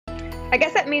I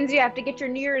guess that means you have to get your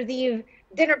New Year's Eve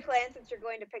dinner plan since you're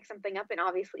going to pick something up and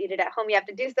obviously eat it at home. You have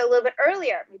to do so a little bit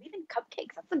earlier. Maybe even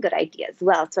cupcakes. That's a good idea as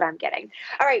well. That's what I'm getting.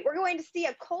 All right, we're going to see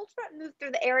a cold front move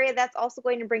through the area. That's also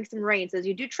going to bring some rain. So as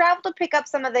you do travel to pick up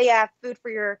some of the food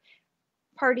for your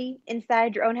party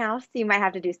inside your own house, you might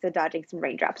have to do so dodging some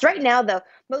raindrops. Right now, though,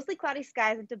 mostly cloudy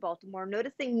skies into Baltimore.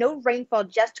 Noticing no rainfall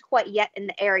just quite yet in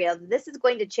the area. This is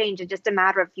going to change in just a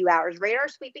matter of a few hours. Radar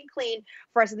sweeping clean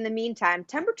for us in the meantime.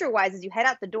 Temperature-wise, as you head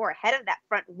out the door ahead of that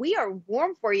front, we are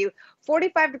warm for you.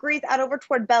 45 degrees out over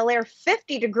toward Bel Air,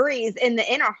 50 degrees in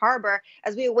the Inner Harbor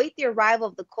as we await the arrival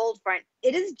of the cold front.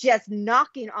 It is just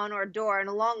knocking on our door, and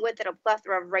along with it, a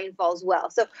plethora of rainfall as well.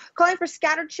 So calling for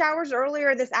scattered showers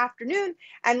earlier this afternoon,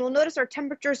 and we'll notice our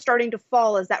temperatures starting to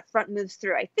fall as that front moves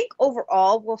through. I think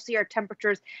overall we'll see our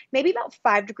temperatures maybe about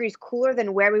 5 degrees cooler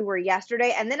than where we were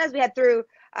yesterday. And then as we head through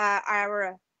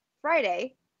our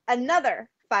Friday, another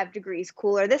 5 degrees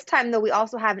cooler. This time, though, we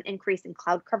also have an increase in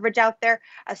cloud coverage out there.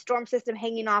 A storm system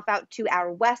hanging off out to our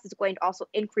west is going to also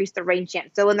increase the rain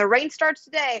chance. So when the rain starts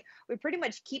today, we pretty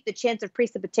much keep the chance of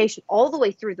precipitation all the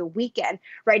way through the weekend.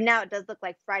 Right now, it does look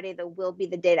like Friday, though, will be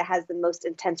the day that has the most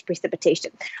intense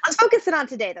precipitation. Let's focus in on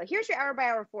today, though. Here's your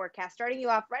hour-by-hour forecast, starting you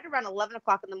off right around 11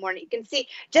 o'clock in the morning. You can see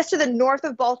just to the north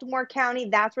of Baltimore County,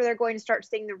 that's where they're going to start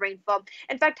seeing the rainfall.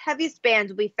 In fact, heaviest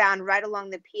bands will be found right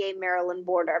along the PA-Maryland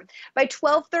border. By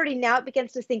 12:30 now, it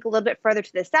begins to sink a little bit further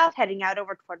to the south, heading out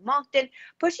over toward Moncton,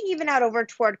 pushing even out over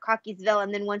toward Cockeysville.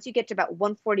 And then once you get to about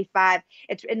 1:45,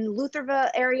 it's in Lutherville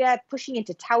area, pushing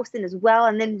into Towson as well,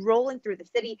 and then rolling through the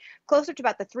city closer to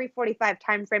about the 3:45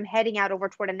 time frame, heading out over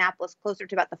toward Annapolis closer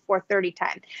to about the 4:30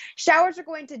 time. Showers are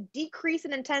going to decrease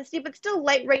in intensity, but still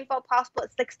light rainfall possible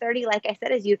at 6:30. Like I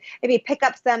said, as you maybe pick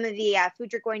up some of the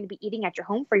food you're going to be eating at your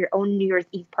home for your own New Year's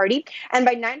Eve party. And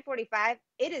by 9:45,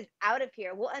 it is out of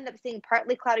here. We'll end up seeing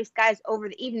partly cloudy skies over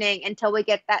the evening until we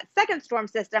get that second storm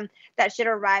system that should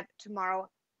arrive tomorrow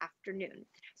afternoon.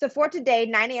 So for today,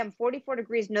 9 a.m., 44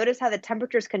 degrees. Notice how the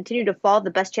temperatures continue to fall.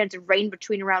 The best chance of rain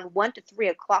between around 1 to 3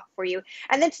 o'clock for you.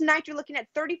 And then tonight, you're looking at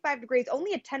 35 degrees,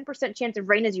 only a 10% chance of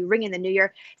rain as you ring in the new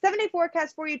year. 7-day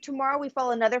forecast for you. Tomorrow, we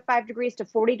fall another 5 degrees to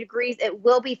 40 degrees. It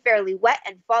will be fairly wet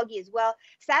and foggy as well.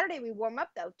 Saturday, we warm up,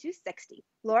 though, to 60.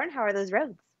 Lauren, how are those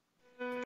roads?